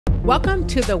Welcome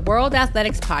to the World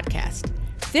Athletics Podcast.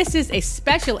 This is a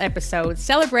special episode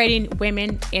celebrating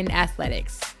women in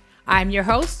athletics. I'm your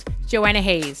host, Joanna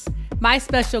Hayes. My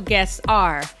special guests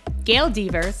are Gail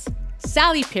Devers,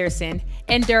 Sally Pearson,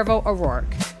 and Derval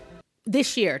O'Rourke.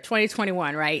 This year,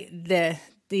 2021, right? The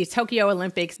Tokyo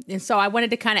Olympics. And so I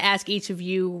wanted to kind of ask each of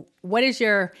you, what is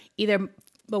your either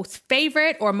most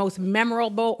favorite or most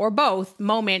memorable or both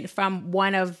moment from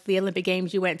one of the Olympic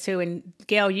Games you went to? And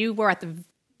Gail, you were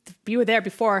there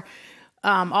before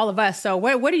all of us. So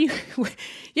what do you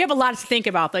have a lot to think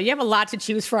about though. You have a lot to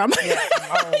choose from. Yeah,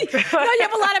 you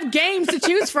have a lot of games to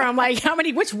choose from. Like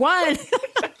which one?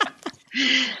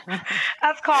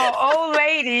 That's called old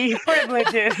lady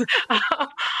privileges.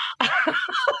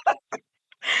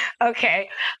 Okay.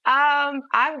 I'm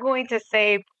going to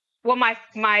say, well, my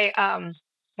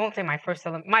won't say my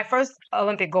first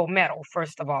Olympic gold medal,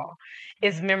 first of all,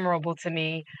 is memorable to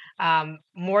me.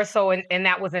 More so, and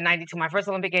that was in 92. My first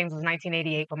Olympic Games was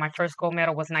 1988, but my first gold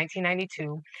medal was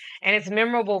 1992. And it's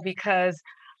memorable because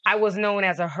I was known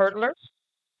as a hurdler.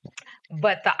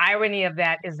 But the irony of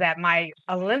that is that my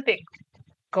Olympic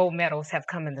gold medals have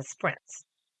come in the sprints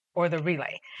or the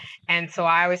relay. And so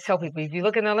I always tell people, if you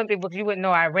look in the Olympic books, you wouldn't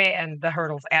know I ran the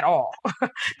hurdles at all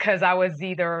because I was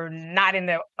either not in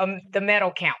the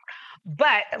medal count.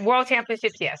 But World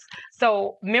Championships, yes.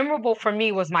 So memorable for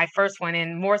me was my first one,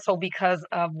 and more so because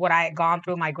of what I had gone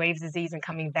through, my Graves' disease, and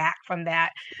coming back from that.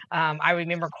 I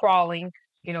remember crawling,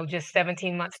 just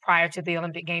 17 months prior to the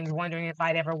Olympic Games, wondering if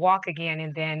I'd ever walk again.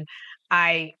 And then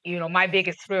my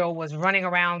biggest thrill was running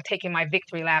around, taking my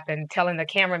victory lap and telling the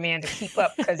cameraman to keep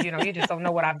up because, you just don't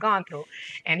know what I've gone through.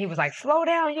 And he was like, slow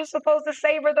down, you're supposed to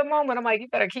savor the moment. I'm like, you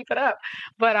better keep it up.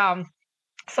 But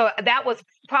so that was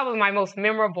probably my most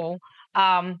memorable.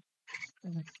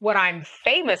 What I'm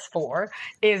famous for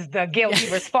is the Gail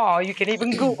Devers fall. You can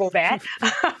even Google that.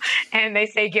 And they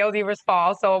say Gail Devers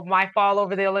fall. So my fall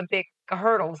over the Olympic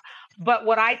hurdles. But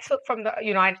what I took from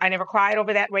I never cried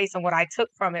over that race. And what I took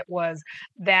from it was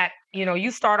that,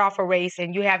 you start off a race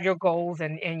and you have your goals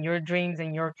and your dreams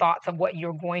and your thoughts of what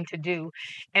you're going to do.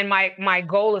 And my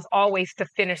goal is always to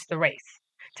finish the race,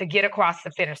 to get across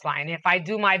the finish line. If I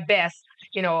do my best,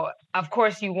 of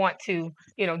course you want to,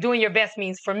 doing your best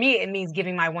means, for me, it means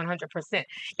giving my 100%.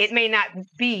 It may not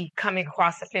be coming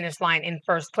across the finish line in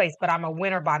first place, but I'm a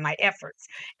winner by my efforts.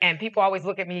 And people always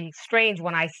look at me strange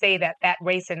when I say that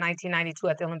race in 1992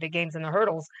 at the Olympic Games in the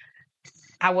hurdles,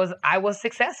 I was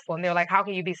successful. And they're like, how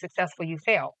can you be successful? You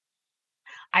failed.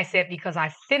 I said, because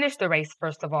I finished the race,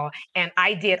 first of all, and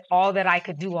I did all that I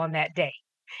could do on that day.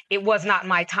 It was not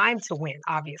my time to win,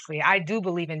 obviously. I do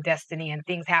believe in destiny and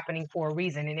things happening for a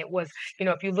reason. And it was,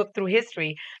 if you look through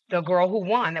history, the girl who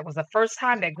won, that was the first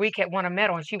time that Greek had won a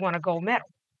medal, and she won a gold medal.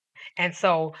 And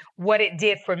so what it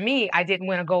did for me, I didn't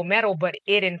win a gold medal, but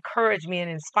it encouraged me and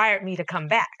inspired me to come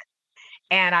back.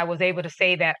 And I was able to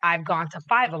say that I've gone to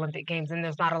 5 Olympic Games, and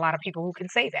there's not a lot of people who can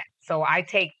say that. So I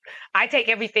take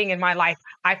everything in my life.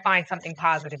 I find something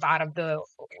positive out of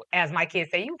as my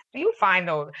kids say, you find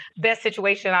the best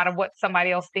situation out of what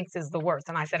somebody else thinks is the worst.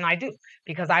 And I said, and I do,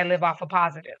 because I live off of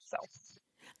positive. So.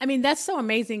 I mean, that's so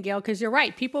amazing, Gail, because you're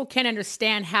right. People can't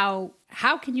understand how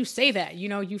can you say that?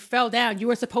 You fell down, you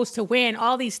were supposed to win,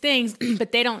 all these things,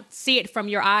 but they don't see it from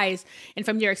your eyes and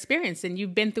from your experience. And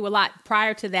you've been through a lot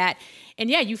prior to that. And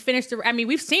yeah, you finished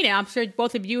we've seen it. I'm sure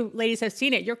both of you ladies have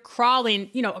seen it. You're crawling,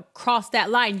 across that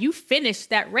line. You finished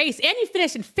that race and you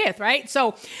finished in 5th, right?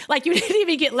 So like you didn't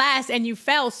even get last and you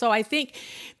fell. So I think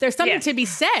there's something to be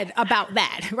said about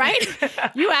that, right?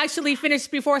 You actually finished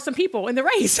before some people in the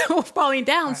race falling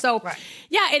down. Right, so right.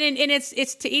 Yeah. And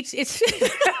it's to each, it's,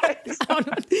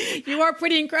 you are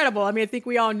pretty incredible. I mean, I think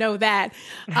we all know that.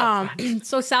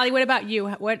 So Sally, what about you?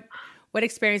 What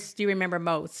experience do you remember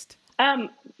most?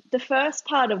 The first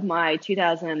part of my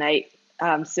 2008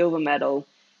 silver medal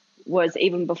was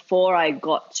even before I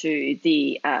got to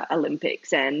the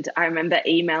Olympics. And I remember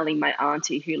emailing my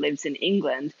auntie who lives in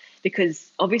England,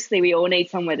 because obviously we all need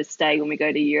somewhere to stay when we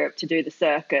go to Europe to do the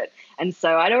circuit. And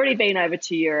so I'd already been over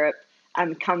to Europe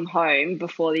and come home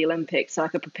before the Olympics so I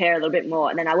could prepare a little bit more.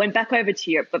 And then I went back over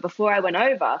to Europe. But before I went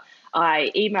over,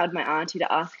 I emailed my auntie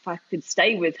to ask if I could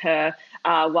stay with her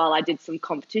while I did some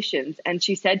competitions. And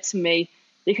she said to me,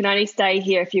 you can only stay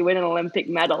here if you win an Olympic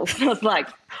medal. I was like,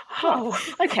 oh,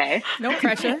 okay. No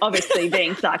pressure. Obviously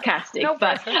being sarcastic. No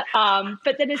pressure.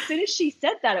 But then as soon as she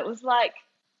said that, it was like,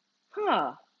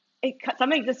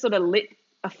 something just sort of lit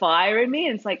a fire in me.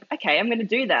 And it's like, okay, I'm going to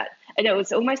do that. And it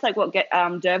was almost like what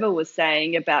Derval was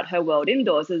saying about her world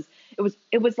indoors. Is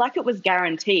it was like it was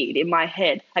guaranteed in my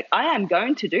head. Like, I am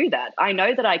going to do that. I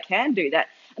know that I can do that.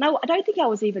 And And I don't think I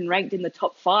was even ranked in the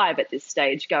top 5 at this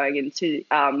stage going into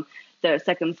the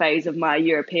second phase of my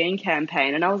European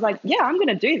campaign. And I was like, yeah, I'm going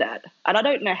to do that. And I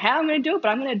don't know how I'm going to do it, but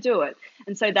I'm going to do it.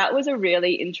 And so that was a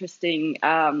really interesting,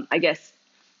 I guess,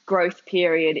 growth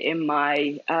period in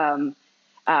my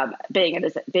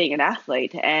being an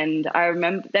athlete. And I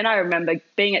remember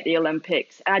being at the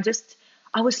Olympics, and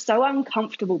I was so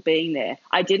uncomfortable being there.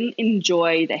 I didn't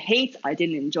enjoy the heat. I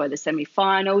didn't enjoy the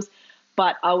semifinals,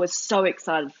 but I was so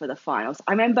excited for the finals.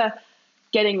 I remember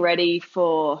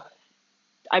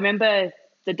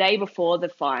the day before the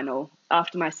final,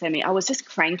 after my semi, I was just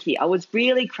cranky. I was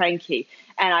really cranky.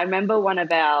 And I remember one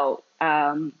of our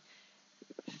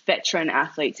veteran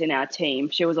athletes in our team,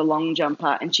 she was a long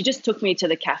jumper, and she just took me to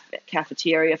the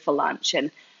cafeteria for lunch.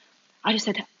 And I just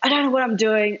said, I don't know what I'm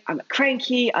doing. I'm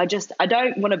cranky. I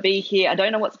don't want to be here. I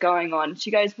don't know what's going on.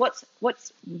 She goes, what's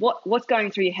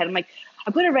going through your head? I'm like,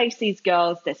 I've got to race these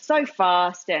girls. They're so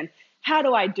fast. And how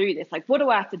do I do this? Like, what do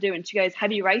I have to do? And she goes,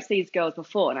 have you raced these girls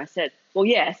before? And I said, well,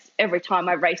 yes, every time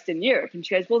I raced in Europe. And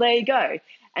she goes, well, there you go.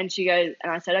 And she goes,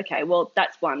 and I said, okay, well,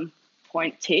 that's 1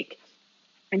 point tick.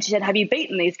 And she said, have you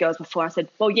beaten these girls before? I said,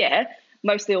 well, yeah,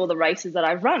 mostly all the races that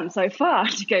I've run so far.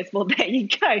 She goes, well, there you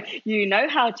go. You know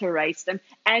how to race them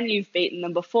and you've beaten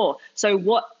them before. So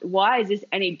why is this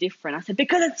any different? I said,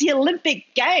 because it's the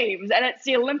Olympic Games and it's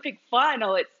the Olympic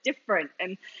final. It's different.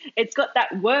 And it's got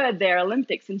that word there,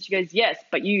 Olympics. And she goes, yes,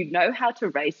 but you know how to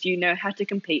race, you know how to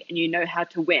compete, and you know how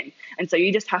to win. And so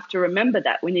you just have to remember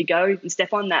that when you go and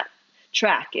step on that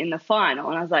track in the final.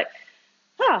 And I was like,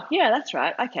 oh, yeah, that's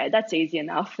right. Okay, that's easy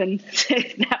enough. And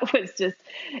that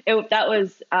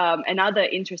was another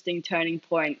interesting turning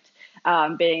point,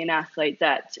 being an athlete,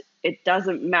 that it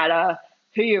doesn't matter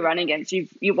who you're running against.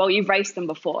 You've raced them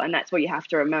before, and that's what you have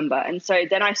to remember. And so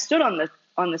then I stood on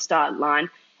the start line,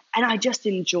 and I just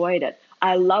enjoyed it.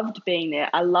 I loved being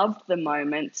there. I loved the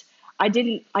moment. I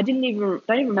don't even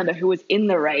remember who was in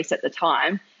the race at the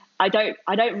time. I don't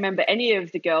remember any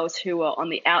of the girls who were on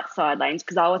the outside lanes,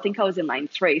 because I think I was in lane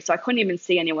 3, so I couldn't even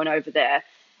see anyone over there.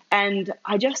 And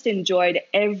I just enjoyed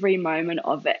every moment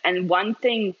of it. And one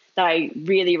thing that I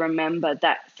really remember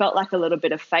that felt like a little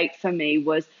bit of fate for me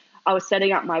was I was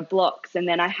setting up my blocks, and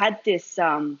then I had this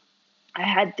the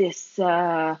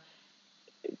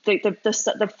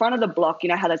front of the block, you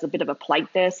know how there's a bit of a plate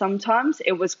there sometimes?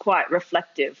 It was quite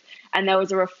reflective. And there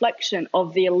was a reflection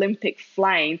of the Olympic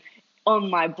flame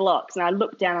on my blocks, and I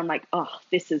looked down, I'm like, oh,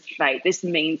 this is fate. This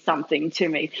means something to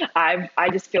me. I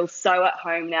just feel so at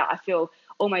home now. I feel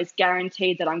almost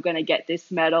guaranteed that I'm going to get this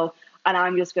medal, and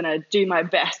I'm just going to do my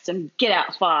best and get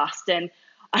out fast. And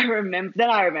I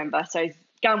remember, so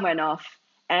gun went off,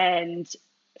 and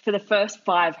for the first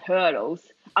 5 hurdles,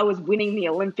 I was winning the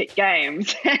Olympic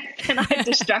Games, and I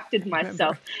distracted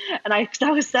myself. And I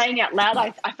was saying out loud,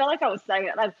 I felt like I was saying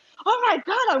it loud, oh my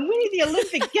God, I'm winning the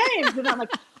Olympic Games. And I'm like,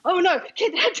 oh no,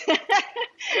 kid.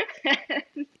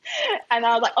 And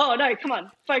I was like, oh no, come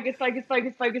on, focus. You're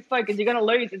going to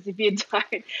lose this if you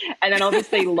don't. And then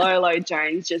obviously Lolo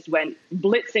Jones just went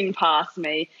blitzing past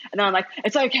me. And I'm like,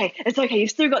 it's okay. You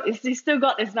still got this.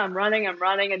 And I'm running.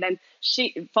 And then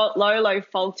Lolo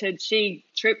faltered. She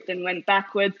tripped and went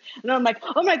backwards. And I'm like,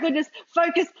 oh my goodness,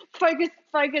 focus.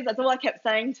 That's all I kept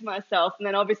saying to myself. And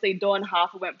then obviously Dawn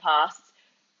Harper went past,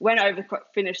 went over,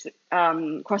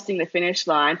 crossing the finish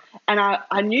line, and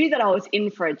I knew that I was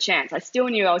in for a chance. I still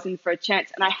knew I was in for a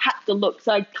chance, and I had to look.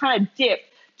 So I kind of dipped,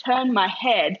 turned my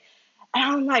head, and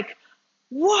I'm like,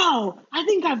 whoa, I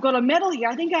think I've got a medal here.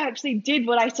 I think I actually did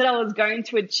what I said I was going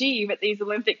to achieve at these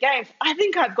Olympic Games. I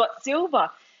think I've got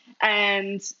silver.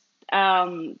 And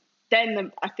then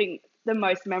I think the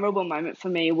most memorable moment for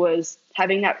me was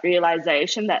having that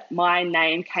realization that my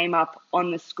name came up on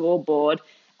the scoreboard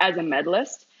as a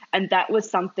medalist. And that was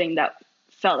something that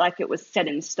felt like it was set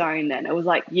in stone then. It was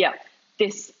like, yeah,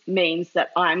 this means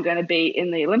that I'm going to be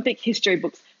in the Olympic history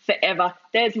books forever.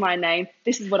 There's my name.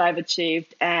 This is what I've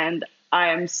achieved. And I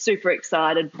am super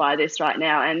excited by this right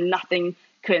now. And nothing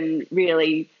can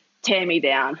really tear me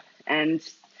down. And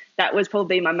that was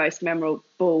probably my most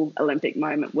memorable Olympic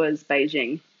moment, was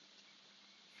Beijing.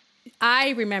 I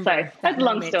remember. So that's a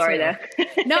long story there.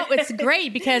 No, it's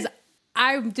great, because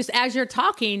I'm just, as you're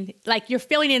talking, like you're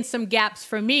filling in some gaps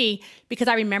for me, because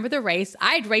I remember the race.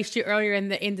 I had raced you earlier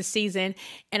in the season,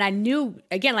 and I knew,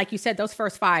 again, like you said, those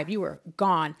first 5, you were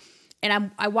gone.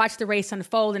 And I watched the race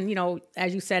unfold, and, you know,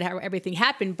 as you said, how everything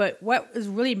happened. But what was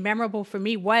really memorable for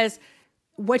me was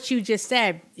what you just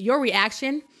said, your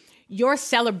reaction, your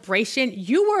celebration.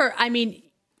 You were, I mean,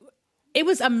 it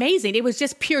was amazing. It was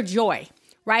just pure joy.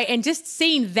 Right. And just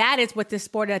seeing that is what this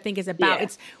sport, I think, is about. Yeah.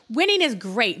 It's winning is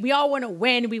great. We all want to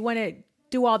win. We want to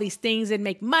do all these things and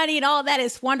make money and all that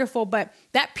is wonderful. But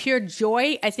that pure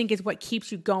joy, I think, is what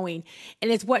keeps you going.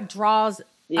 And it's what draws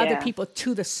other people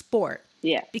to the sport.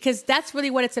 Yeah. Because that's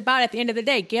really what it's about at the end of the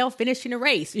day. Gail finishing a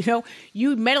race, you know,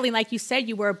 you medaling like you said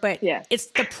you were, but it's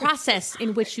the process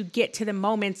in which you get to the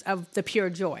moments of the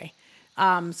pure joy.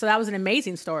 So that was an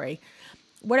amazing story.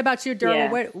 What about you,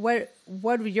 Derval? Yeah.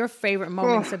 What were your favorite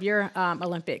moments of your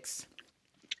Olympics?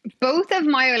 Both of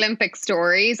my Olympic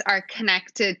stories are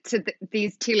connected to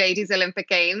these two ladies' Olympic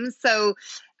Games. So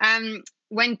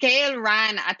when Gail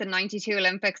ran at the 92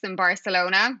 Olympics in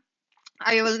Barcelona,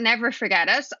 I will never forget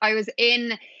it. I was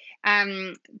in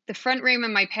the front room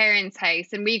in my parents'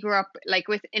 house, and we grew up like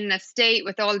in an estate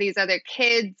with all these other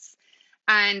kids.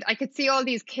 And I could see all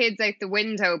these kids out the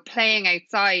window playing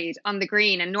outside on the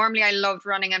green. And normally I loved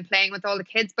running and playing with all the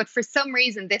kids. But for some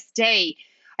reason this day,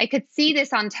 I could see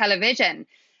this on television.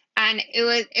 And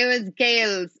it was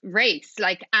Gail's race.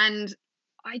 And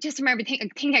I just remember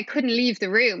thinking I couldn't leave the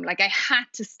room. Like I had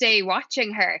to stay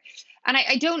watching her. And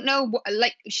I don't know,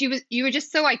 like you were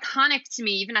just so iconic to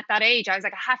me, even at that age. I was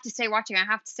like, I have to stay watching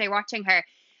her.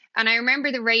 And I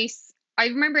remember the race. I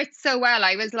remember it so well.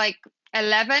 I was like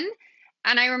 11.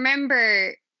 And I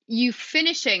remember you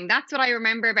finishing. That's what I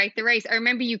remember about the race. I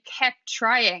remember you kept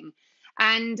trying.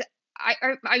 And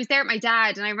I was there with my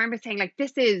dad. And I remember saying, like,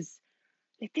 this is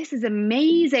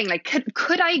amazing. Like,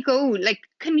 could I go? Like,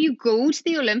 can you go to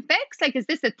the Olympics? Like, is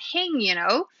this a thing, you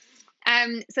know?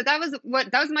 So that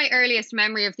was my earliest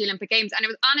memory of the Olympic Games. And it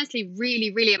was honestly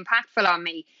really, really impactful on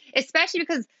me, especially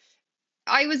because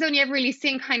I was only ever really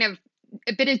seeing kind of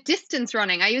a bit of distance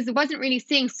running. I wasn't really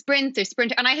seeing sprints or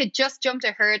sprint. And I had just jumped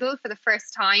a hurdle for the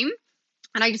first time.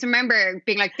 And I just remember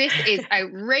being like, this is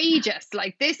outrageous.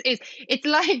 Like it's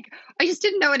like, I just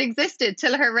didn't know it existed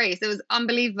till her race. It was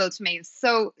unbelievable to me. It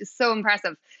was so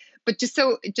impressive, but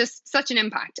just such an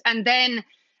impact. And then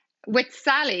with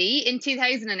Sally in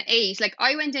 2008, like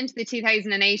I went into the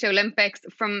 2008 Olympics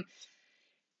from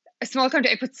a small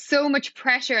country. I put so much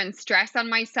pressure and stress on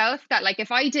myself that like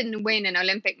if I didn't win an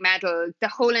Olympic medal, the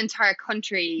whole entire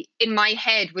country in my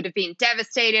head would have been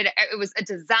devastated. It was a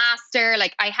disaster.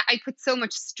 Like I put so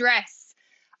much stress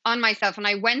on myself, and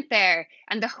I went there,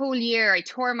 and the whole year I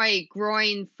tore my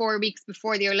groin 4 weeks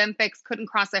before the Olympics, couldn't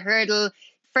cross a hurdle.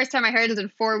 First time I hurdled in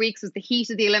 4 weeks was the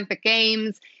heat of the Olympic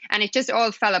Games, and it just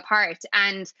all fell apart.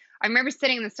 And I remember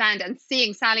sitting in the stand and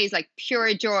seeing Sally's like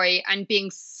pure joy and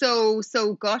being so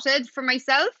gutted for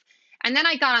myself. And then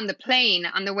I got on the plane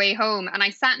on the way home, and I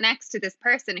sat next to this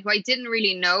person who I didn't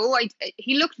really know.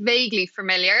 He looked vaguely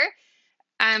familiar.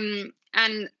 And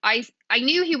I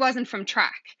knew he wasn't from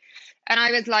track. And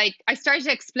I was like, I started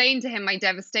to explain to him my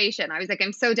devastation. I was like,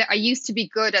 I used to be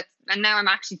good at, and now I'm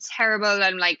actually terrible.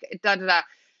 And like, da da da.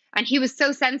 And he was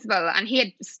so sensible, and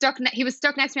he was stuck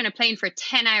next to me on a plane for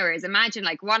 10 hours. Imagine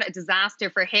like what a disaster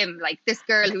for him. Like this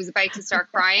girl who was about to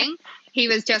start crying, he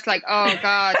was just like, oh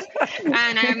God.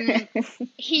 And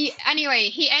he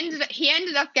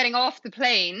ended up getting off the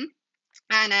plane,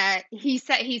 and he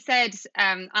said,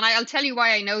 and I'll tell you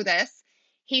why I know this.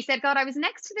 He said, God, I was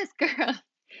next to this girl.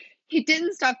 He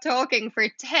didn't stop talking for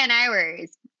 10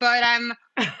 hours. But and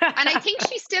I think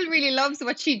she still really loves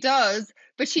what she does,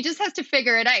 but she just has to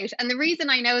figure it out. And the reason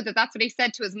I know that that's what he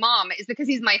said to his mom is because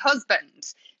he's my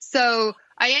husband. So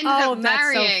I ended up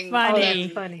marrying. So funny. Oh,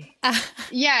 that's funny.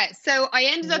 Yeah. So I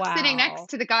ended up sitting next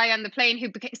to the guy on the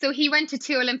plane so he went to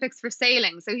 2 Olympics for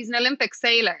sailing. So he's an Olympic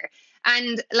sailor.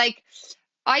 And like,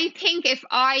 I think if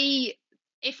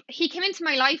he came into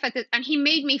my life and he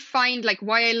made me find like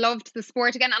why I loved the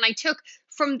sport again. And I took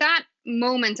from that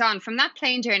moment on, from that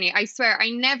plane journey, I swear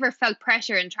I never felt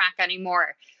pressure in track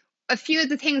anymore. A few of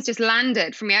the things just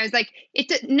landed for me. I was like,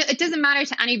 it doesn't matter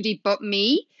to anybody but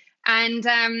me. And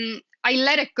I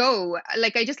let it go.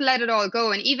 Like I just let it all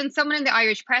go. And even someone in the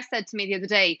Irish press said to me the other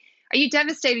day, are you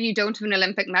devastated you don't have an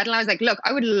Olympic medal? I was like, look,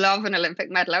 I would love an Olympic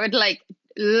medal. I would like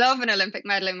love an Olympic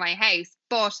medal in my house,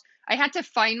 but I had to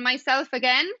find myself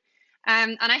again.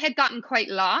 And I had gotten quite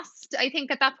lost, I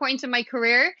think, at that point in my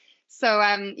career. So,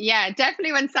 yeah,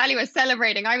 definitely when Sally was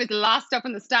celebrating, I was lost up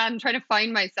in the stand trying to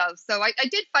find myself. So I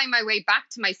did find my way back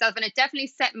to myself, and it definitely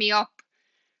set me up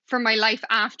for my life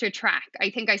after track. I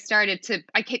think I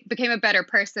became a better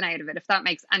person out of it, if that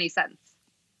makes any sense.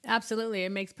 Absolutely.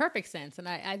 It makes perfect sense. And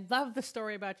I love the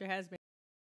story about your husband.